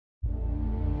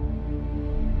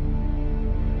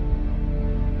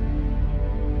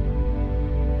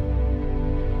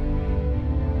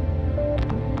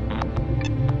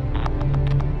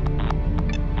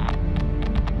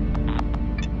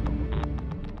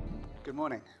Good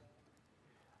morning.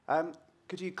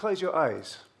 Could you close your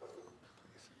eyes?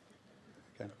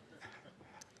 Okay.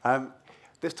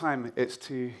 This time it's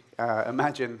to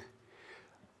imagine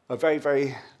a very,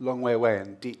 very long way away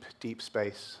in deep, deep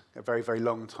space, a very, very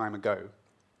long time ago.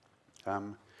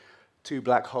 Two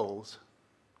black holes.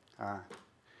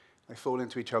 They fall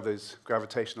into each other's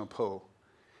gravitational pull,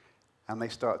 and they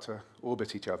start to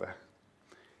orbit each other.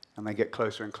 And they get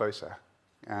closer and closer,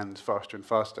 and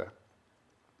faster.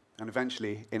 And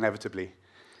eventually, inevitably,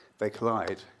 they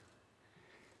collide.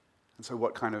 And so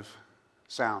what kind of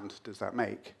sound does that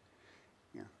make?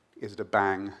 You know, is it a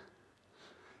bang?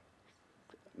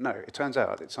 No, it turns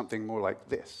out it's something more like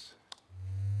this.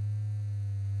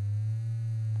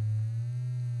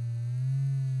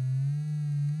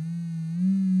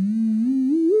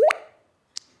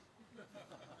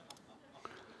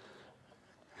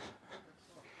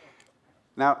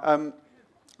 Now,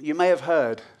 you may have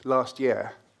heard last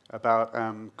year about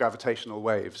gravitational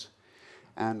waves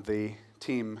and the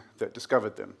team that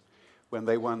discovered them when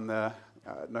they won the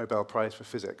Nobel Prize for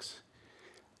Physics.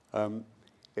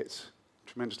 It's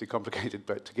tremendously complicated,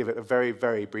 but to give it a very,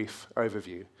 very brief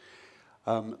overview,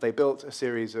 they built a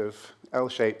series of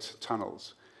L-shaped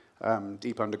tunnels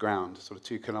deep underground, sort of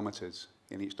 2 kilometers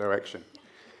in each direction.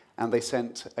 And they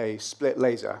sent a split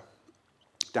laser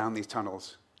down these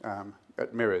tunnels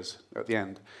at mirrors at the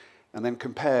end, and then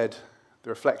compared the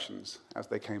reflections as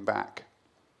they came back.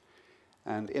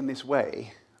 And in this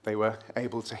way, they were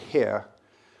able to hear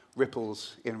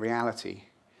ripples in reality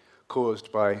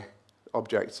caused by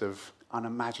objects of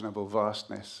unimaginable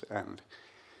vastness and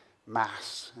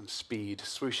mass and speed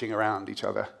swooshing around each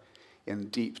other in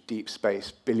deep, deep space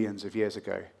billions of years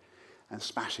ago and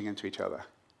smashing into each other.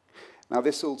 Now,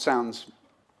 this all sounds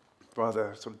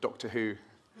rather sort of Doctor Who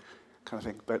kind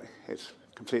of thing, but it's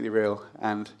completely real,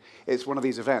 and it's one of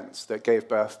these events that gave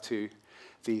birth to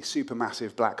the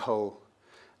supermassive black hole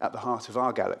at the heart of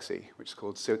our galaxy, which is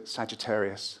called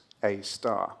Sagittarius A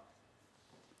star.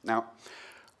 Now,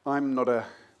 I'm not a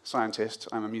scientist,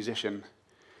 I'm a musician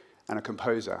and a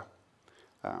composer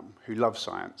who loves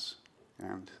science,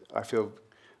 and I feel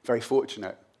very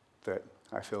fortunate that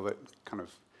I feel that kind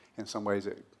of, in some ways,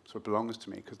 it sort of belongs to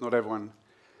me, because not everyone,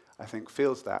 I think,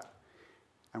 feels that.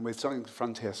 And with something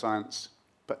frontier science,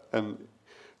 but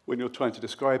when you're trying to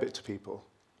describe it to people,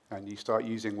 and you start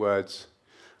using words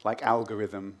like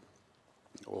algorithm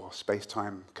or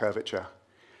spacetime curvature,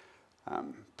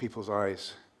 people's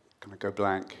eyes kind of go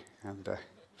blank, and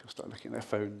they'll start looking at their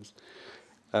phones.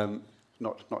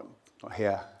 Not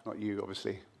here, not you,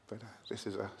 obviously, but this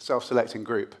is a self-selecting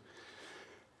group,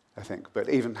 I think. But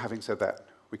even having said that,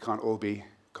 we can't all be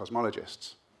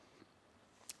cosmologists.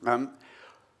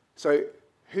 So,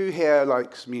 who here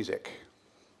likes music?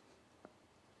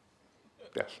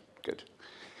 Yes, good.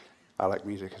 I like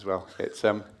music as well. It's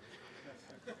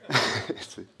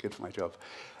it's good for my job.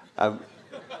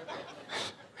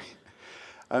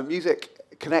 Music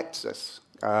connects us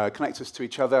to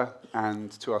each other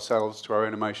and to ourselves, to our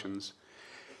own emotions,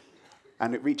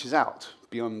 and it reaches out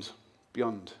beyond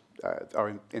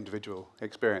our individual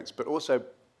experience. But also,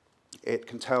 it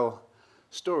can tell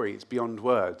stories beyond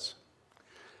words.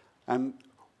 And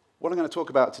what I'm going to talk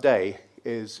about today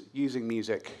is using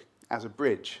music as a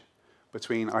bridge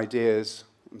between ideas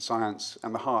and science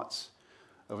and the hearts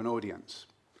of an audience.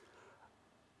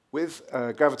 With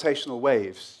gravitational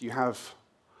waves, you have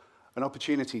an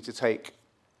opportunity to take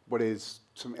what is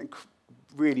some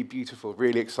really beautiful,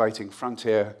 really exciting,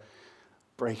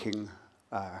 frontier-breaking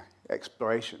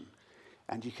exploration,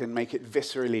 and you can make it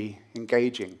viscerally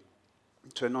engaging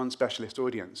to a non-specialist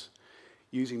audience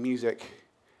using music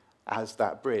as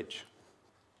that bridge.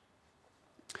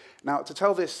 Now, to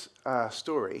tell this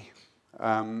story,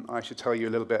 I should tell you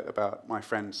a little bit about my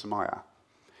friend Samaya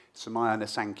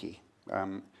Nasanki.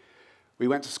 We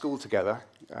went to school together,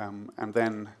 and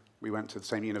then we went to the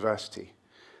same university,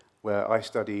 where I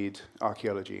studied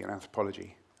archaeology and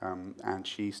anthropology, and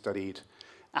she studied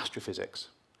astrophysics.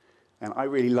 And I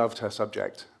really loved her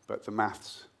subject, but the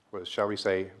maths was, shall we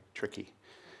say, tricky.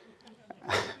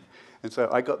 And so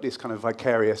I got this kind of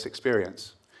vicarious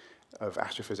experience of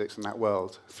astrophysics in that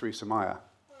world through Samaya.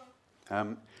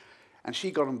 And she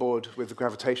got on board with the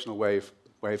Gravitational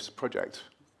Waves project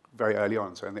very early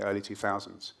on, so in the early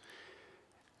 2000s.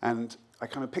 And I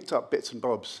kind of picked up bits and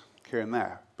bobs here and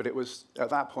there, but it was, at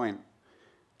that point,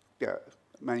 yeah,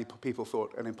 many people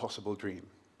thought an impossible dream,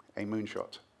 a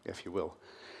moonshot, if you will.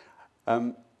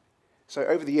 So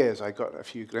over the years, I got a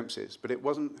few glimpses, but it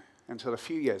wasn't until a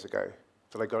few years ago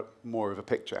that I got more of a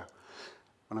picture.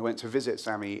 When I went to visit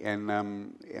Sammy in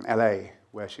LA,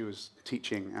 where she was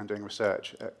teaching and doing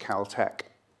research at Caltech.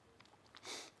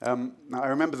 Now, I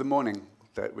remember the morning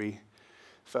that we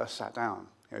first sat down.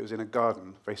 It was in a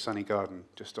garden, a very sunny garden,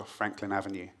 just off Franklin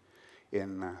Avenue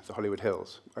in the Hollywood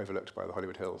Hills, overlooked by the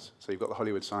Hollywood Hills. So you've got the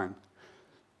Hollywood sign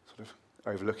sort of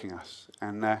overlooking us.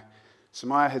 And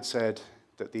Samaya had said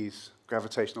that these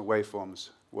gravitational waveforms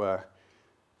were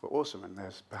awesome, and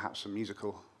there's perhaps some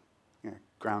musical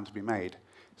ground to be made.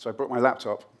 So I brought my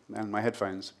laptop and my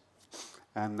headphones,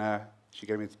 and she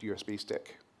gave me the USB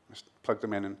stick. I just plugged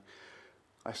them in, and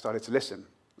I started to listen.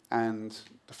 And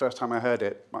the first time I heard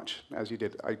it, much as you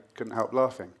did, I couldn't help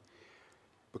laughing.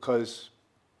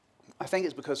 I think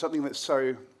it's because something that's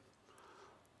so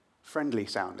friendly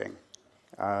sounding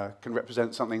can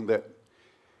represent something that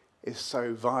is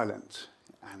so violent,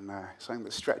 and something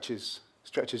that stretches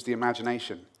the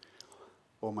imagination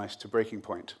almost to breaking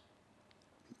point.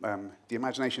 The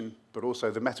imagination, but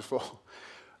also the metaphor,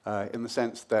 in the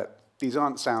sense that these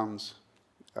aren't sounds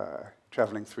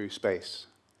traveling through space,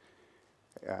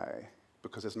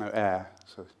 because there's no air,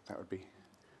 so that would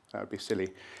be silly.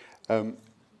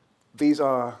 These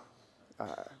are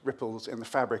ripples in the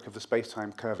fabric of the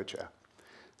space-time curvature.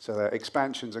 So they're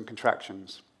expansions and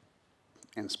contractions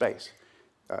in space.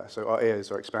 So our ears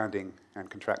are expanding and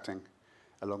contracting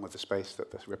along with the space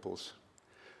that the ripples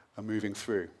are moving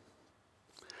through.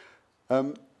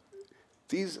 We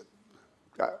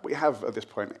have at this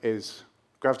point is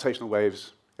gravitational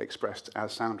waves expressed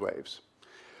as sound waves.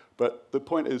 But the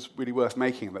point is really worth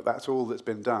making, that that's all that's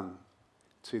been done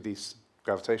to these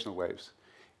gravitational waves,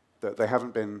 that they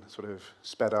haven't been sort of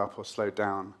sped up or slowed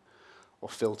down or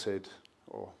filtered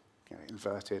or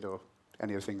inverted or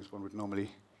any of the things one would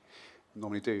normally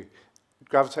do.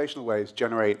 Gravitational waves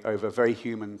generate over very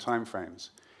human timeframes,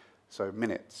 so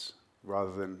minutes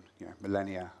rather than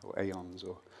millennia or aeons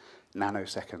or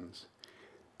nanoseconds.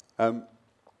 And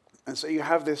so you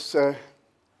have this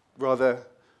rather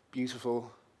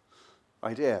beautiful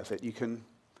idea that you can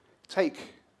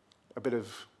take a bit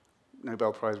of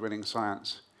Nobel Prize-winning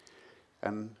science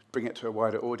and bring it to a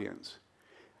wider audience.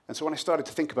 And so when I started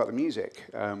to think about the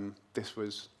music, this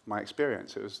was my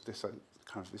experience. It was this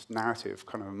kind of this narrative,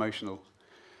 kind of emotional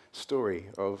story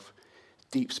of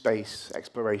deep space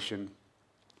exploration,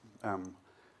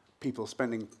 people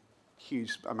spending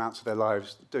huge amounts of their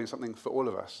lives doing something for all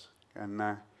of us. And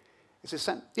it's a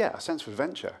sense of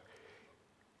adventure.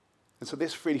 And so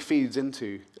this really feeds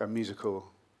into a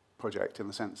musical project in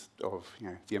the sense of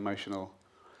the emotional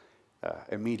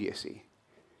immediacy.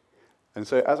 And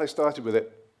so as I started with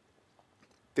it,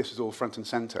 this was all front and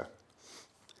center.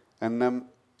 And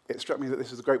it struck me that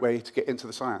this is a great way to get into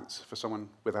the science for someone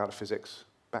without a physics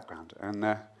background.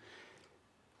 And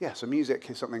so music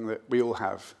is something that we all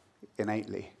have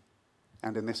innately.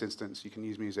 And in this instance, you can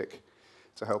use music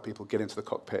to help people get into the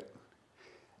cockpit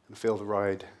and feel the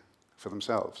ride for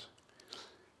themselves.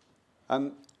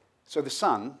 So the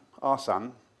sun, our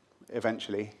sun,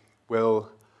 eventually will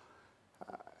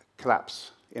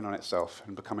collapse in on itself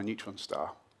and become a neutron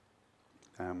star,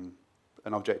 an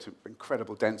object of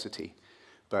incredible density,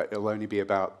 but it'll only be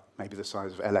about maybe the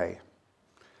size of LA.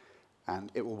 And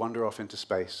it will wander off into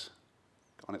space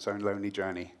on its own lonely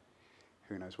journey,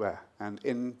 who knows where. And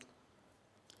in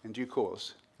due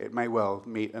course, it may well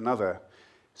meet another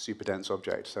superdense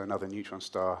object, so another neutron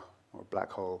star or a black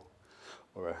hole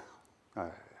or a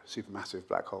supermassive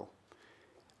black hole.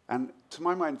 And to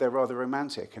my mind, they're rather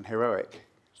romantic and heroic,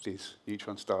 these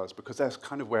neutron stars, because that's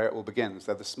kind of where it all begins.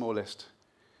 They're the smallest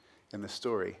in the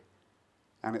story.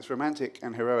 And it's romantic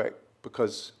and heroic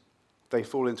because they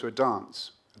fall into a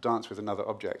dance with another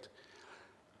object.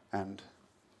 And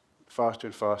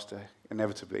faster,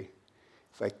 inevitably,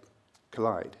 they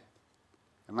collide.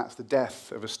 And that's the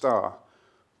death of a star,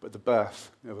 but the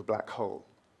birth of a black hole.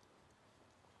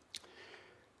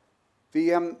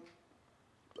 The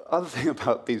other thing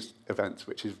about these events,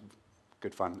 which is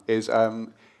good fun, is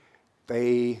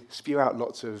they spew out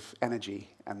lots of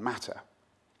energy and matter.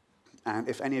 And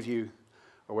if any of you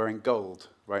are wearing gold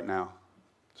right now,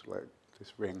 sort of like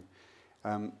this ring,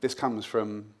 this comes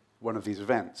from one of these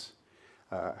events,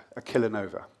 a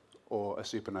kilonova or a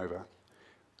supernova.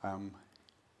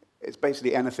 It's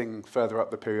basically anything further up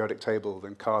the periodic table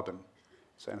than carbon,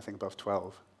 so anything above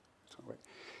 12,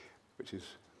 which is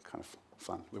kind of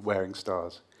fun. We're wearing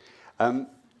stars. So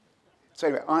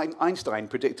anyway, Einstein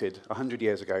predicted 100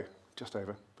 years ago, just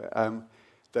over,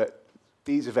 that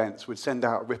these events would send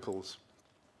out ripples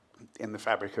in the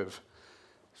fabric of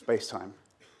space-time.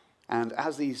 And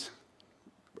as these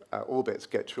orbits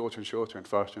get shorter and shorter and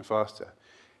faster,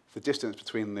 the distance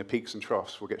between the peaks and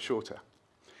troughs will get shorter.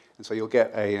 And so you'll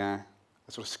get a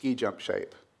sort of ski jump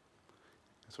shape,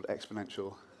 a sort of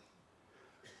exponential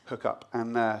hook up.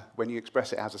 And when you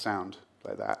express it as a sound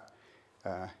like that,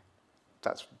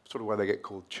 that's sort of why they get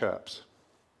called chirps.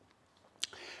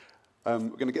 We're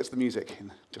going to get to the music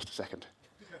in just a second.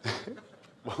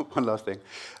 One last thing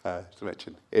to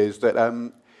mention is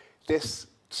that this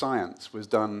science was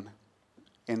done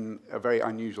in a very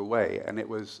unusual way, and it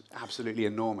was absolutely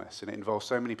enormous, and it involved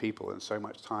so many people and so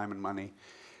much time and money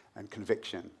and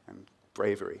conviction and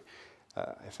bravery,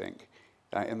 I think,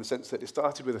 in the sense that it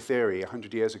started with a theory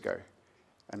 100 years ago,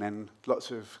 and then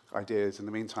lots of ideas in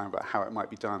the meantime about how it might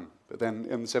be done. But then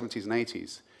in the 70s and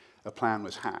 80s, a plan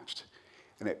was hatched,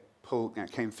 and it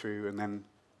came through, and then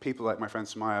people like my friend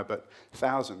Samaya, but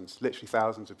thousands, literally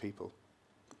thousands of people,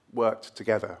 worked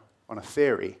together on a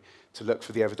theory to look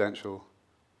for the evidential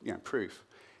proof.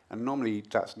 And normally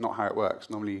that's not how it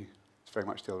works. Normally it's very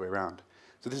much the other way around.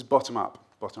 So this is bottom-up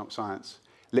science,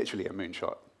 literally a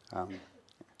moonshot.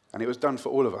 And it was done for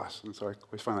all of us, and so I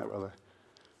always find that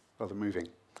rather moving.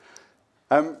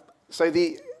 So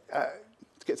to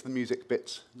get to the music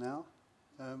bits now,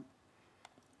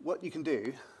 what you can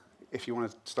do if you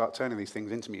want to start turning these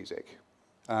things into music,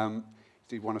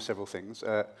 do one of several things.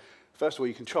 First of all,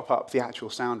 you can chop up the actual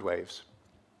sound waves.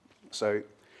 So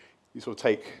you sort of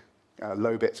take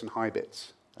low bits and high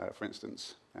bits, for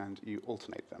instance, and you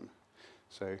alternate them.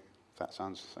 So that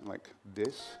sounds something like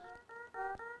this.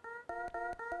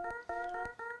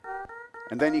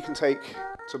 And then you can take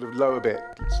sort of lower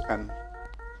bits and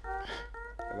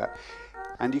like that,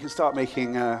 and you can start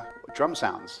making drum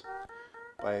sounds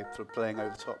by sort of playing over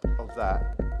the top of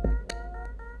that.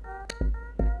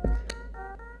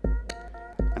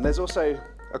 And there's also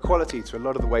a quality to a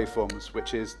lot of the waveforms,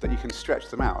 which is that you can stretch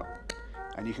them out,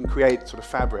 and you can create sort of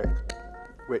fabric,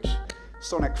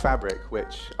 sonic fabric,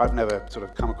 which I've never sort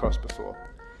of come across before,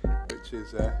 which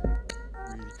is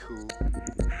really cool.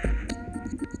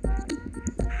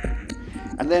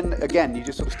 And then again, you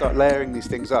just sort of start layering these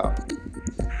things up.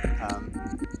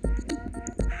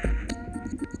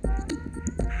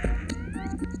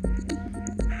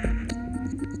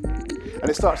 And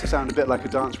it starts to sound a bit like a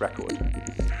dance record,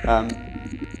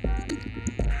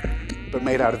 but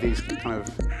made out of these kind of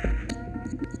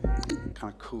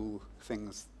cool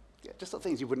things, just the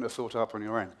things you wouldn't have thought up on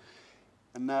your own.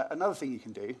 And another thing you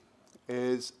can do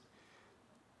is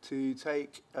to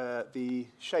take the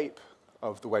shape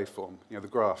of the waveform, the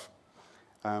graph,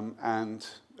 and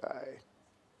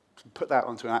put that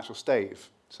onto an actual stave,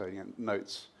 so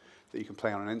notes that you can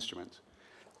play on an instrument.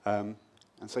 And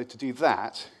so to do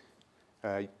that,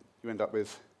 you end up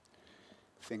with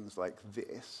things like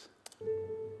this.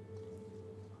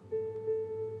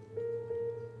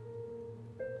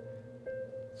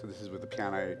 So this is with the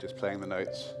piano just playing the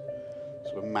notes,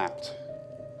 sort of mapped.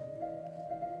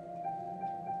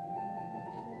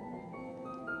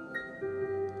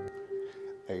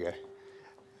 There you go.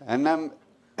 And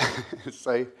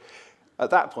so at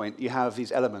that point, you have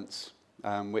these elements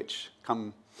which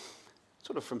come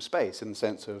sort of from space in the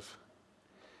sense of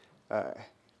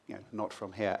not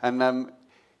from here. And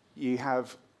you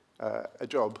have a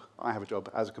job, I have a job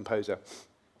as a composer,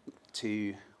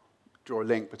 to draw a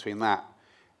link between that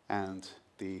and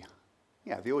the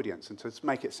audience, and to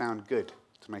make it sound good,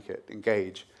 to make it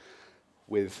engage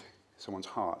with someone's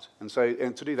heart. And so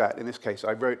to do that, in this case,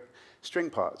 I wrote string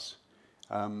parts,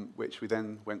 which we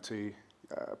then went to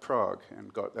Prague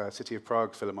and got City of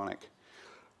Prague Philharmonic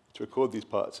to record these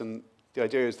parts. And the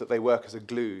idea is that they work as a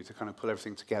glue to kind of pull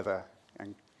everything together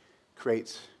and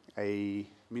create a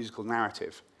musical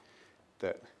narrative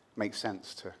that makes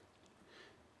sense to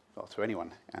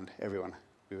anyone and everyone,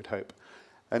 we would hope.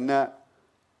 And that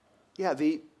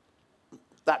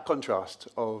contrast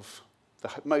of the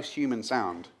most human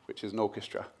sound, which is an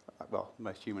orchestra,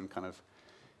 most human kind of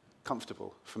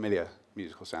comfortable, familiar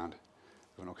musical sound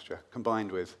of an orchestra,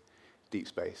 combined with deep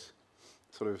space,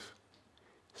 sort of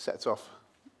sets off.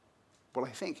 Well,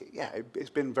 I think, it's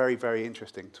been very, very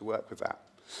interesting to work with that.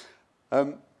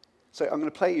 So I'm going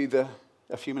to play you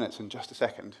a few minutes in just a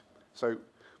second. So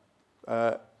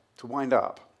to wind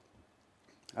up,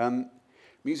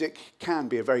 music can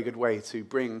be a very good way to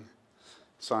bring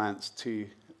science to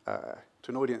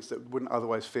an audience that wouldn't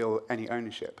otherwise feel any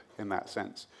ownership in that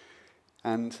sense.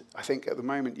 And I think at the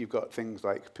moment you've got things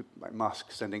like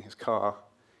Musk sending his car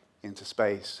into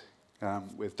space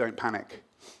with "Don't Panic"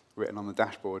 written on the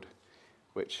dashboard,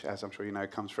 which, as I'm sure you know,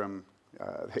 comes from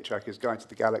The Hitchhiker's Guide to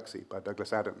the Galaxy by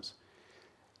Douglas Adams.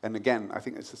 And again, I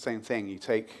think it's the same thing. You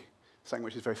take something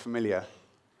which is very familiar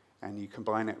and you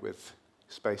combine it with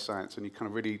space science, and you kind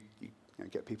of really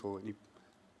get people and you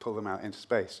pull them out into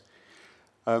space.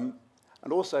 And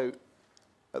also,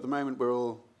 at the moment, we're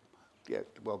all,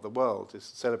 the world is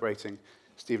celebrating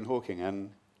Stephen Hawking and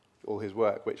all his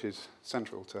work, which is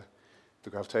central to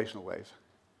the gravitational wave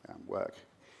work.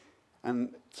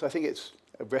 And so I think it's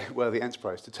a very worthy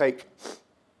enterprise to take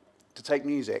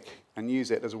music and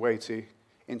use it as a way to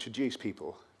introduce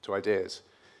people to ideas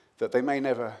that they may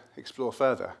never explore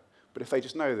further. But if they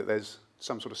just know that there's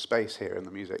some sort of space here in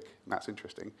the music, and that's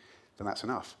interesting, then that's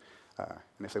enough.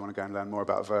 And if they want to go and learn more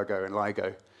about Virgo and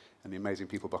LIGO and the amazing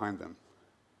people behind them,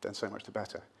 then so much the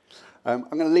better. I'm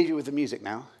going to leave you with the music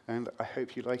now, and I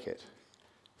hope you like it.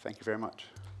 Thank you very much.